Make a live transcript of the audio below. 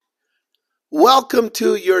Welcome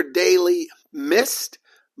to your daily missed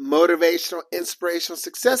motivational, inspirational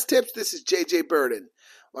success tips. This is JJ Burden.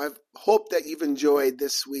 I hope that you've enjoyed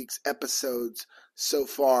this week's episodes so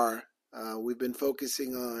far. We've been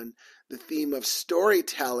focusing on the theme of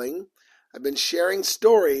storytelling. I've been sharing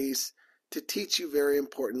stories to teach you very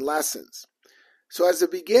important lessons. So as I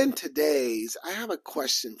begin today's, I have a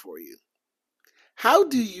question for you. How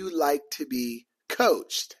do you like to be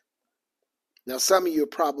coached? Now, some of you are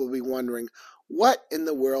probably wondering, what in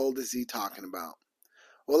the world is he talking about?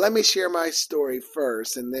 Well, let me share my story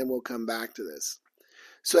first, and then we'll come back to this.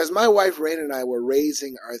 So as my wife, Raina, and I were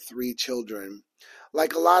raising our 3 children,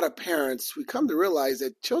 like a lot of parents, we come to realize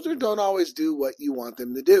that children don't always do what you want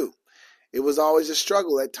them to do. It was always a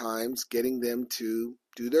struggle at times getting them to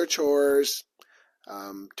do their chores,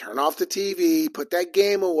 turn off the TV, put that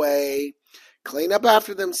game away, clean up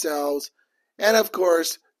after themselves, and of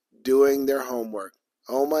course, doing their homework.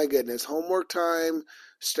 Oh my goodness, homework time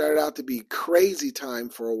started out to be crazy time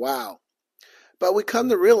for a while. But we come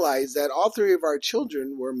to realize that all 3 of our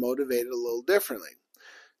children were motivated a little differently.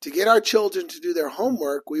 To get our children to do their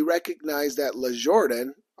homework, we recognized that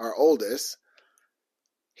LeJordan, our oldest,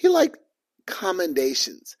 he liked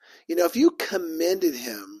commendations. If you commended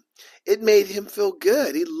him, it made him feel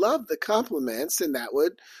good. He loved the compliments, and that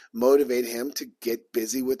would motivate him to get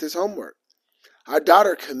busy with his homework. Our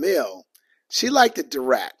daughter, Camille, she liked it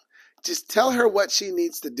direct. Just tell her what she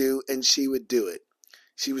needs to do, and she would do it.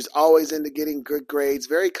 She was always into getting good grades,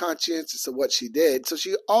 very conscientious of what she did, so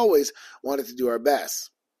she always wanted to do her best.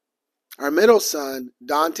 Our middle son,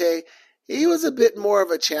 Dante, he was a bit more of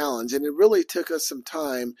a challenge, and it really took us some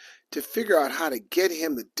time to figure out how to get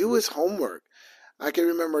him to do his homework. I can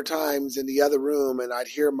remember times in the other room, and I'd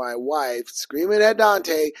hear my wife screaming at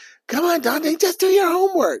Dante, "Come on, Dante, just do your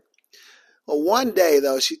homework." Well, one day,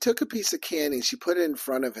 though, she took a piece of candy and she put it in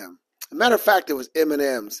front of him. As a matter of fact, it was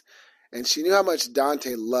M&Ms. And she knew how much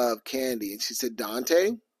Dante loved candy. And she said,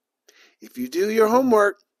 "Dante, if you do your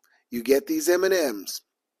homework, you get these M&Ms.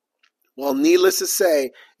 Well, needless to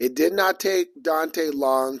say, it did not take Dante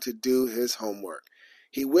long to do his homework.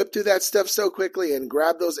 He whipped through that stuff so quickly and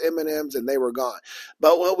grabbed those M&Ms and they were gone.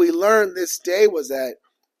 But what we learned this day was that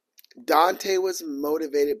Dante was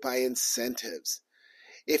motivated by incentives.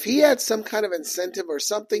 If he had some kind of incentive or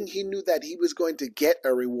something, he knew that he was going to get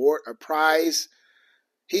a reward, a prize.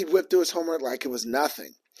 He'd whip through his homework like it was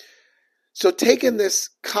nothing. So taking this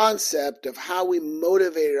concept of how we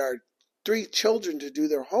motivated our 3 children to do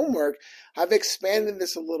their homework, I've expanded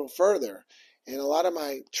this a little further. In a lot of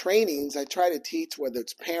my trainings, I try to teach, whether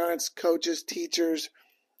it's parents, coaches, teachers,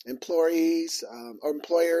 employees, or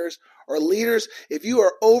employers, or leaders. If you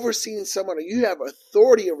are overseeing someone or you have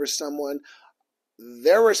authority over someone,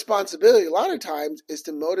 their responsibility a lot of times is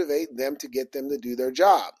to motivate them to get them to do their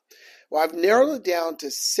job. Well, I've narrowed it down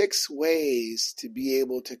to 6 ways to be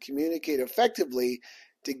able to communicate effectively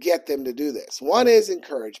to get them to do this. One is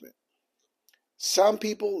encouragement. Some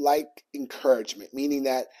people like encouragement, meaning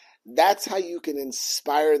that that's how you can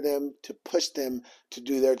inspire them to push them to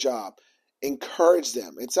do their job. Encourage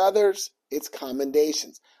them. It's others, it's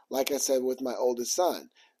commendations. Like I said with my oldest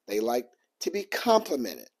son, they like to be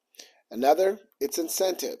complimented. Another, it's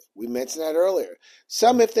incentive. We mentioned that earlier.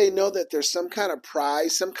 Some, if they know that there's some kind of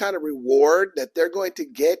prize, some kind of reward that they're going to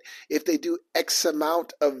get if they do X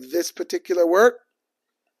amount of this particular work,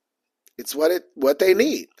 it's what they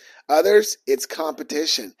need. Others, it's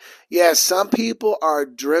competition. Yes, some people are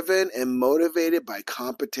driven and motivated by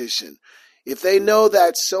competition. If they know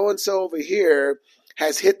that so-and-so over here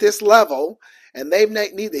has hit this level and they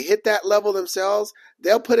need to hit that level themselves,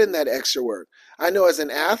 they'll put in that extra work. I know as an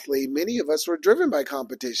athlete, many of us were driven by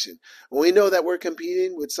competition. When we know that we're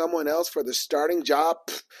competing with someone else for the starting job,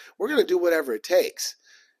 we're going to do whatever it takes.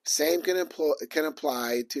 Same can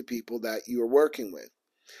apply to people that you are working with.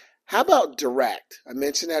 How about direct? I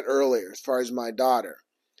mentioned that earlier as far as my daughter.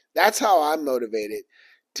 That's how I'm motivated.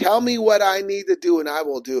 Tell me what I need to do and I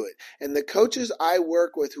will do it. And the coaches I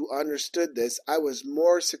work with who understood this, I was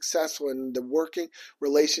more successful in the working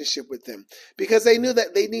relationship with them because they knew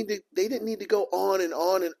that they didn't need to go on and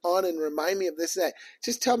on and on and remind me of this and that.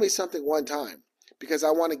 Just tell me something one time because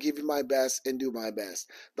I want to give you my best and do my best.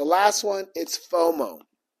 The last one, it's FOMO.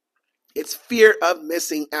 It's fear of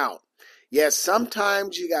missing out. Yes,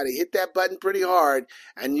 sometimes you got to hit that button pretty hard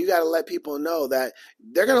and you got to let people know that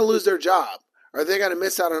they're going to lose their job or they're going to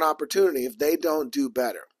miss out on an opportunity if they don't do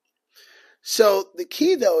better. So the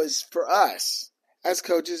key, though, is for us as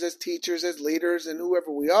coaches, as teachers, as leaders, and whoever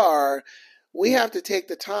we are, we have to take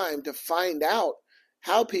the time to find out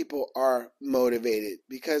how people are motivated,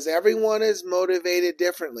 because everyone is motivated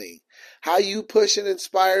differently. How you push and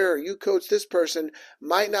inspire or you coach this person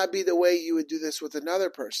might not be the way you would do this with another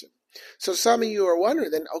person. So some of you are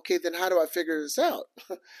wondering, then, okay, then how do I figure this out?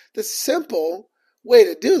 The simple way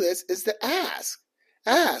to do this is to ask.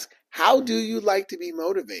 Ask, how do you like to be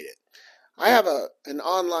motivated? I have an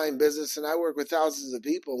online business and I work with thousands of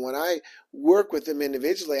people. When I work with them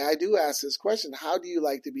individually, I do ask this question: how do you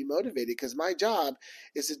like to be motivated? Because my job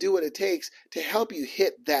is to do what it takes to help you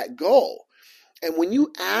hit that goal. And when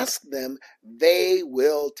you ask them, they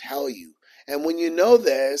will tell you. And when you know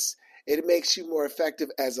this, it makes you more effective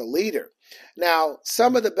as a leader. Now,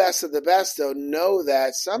 some of the best, though, know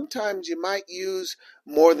that sometimes you might use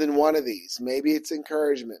more than one of these. Maybe it's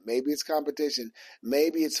encouragement, maybe it's competition,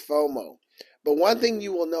 maybe it's FOMO. But one thing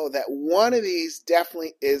you will know, that one of these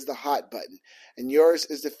definitely is the hot button. And yours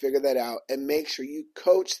is to figure that out and make sure you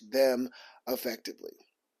coach them effectively.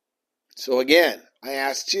 So again, I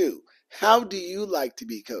asked you, how do you like to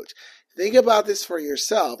be coached? Think about this for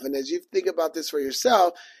yourself. And as you think about this for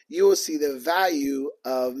yourself, you will see the value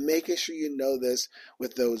of making sure you know this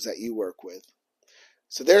with those that you work with.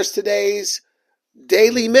 So there's today's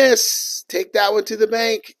daily miss. Take that one to the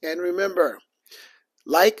bank. And remember,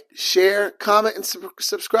 like, share, comment, and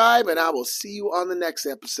subscribe. And I will see you on the next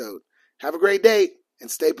episode. Have a great day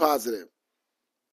and stay positive.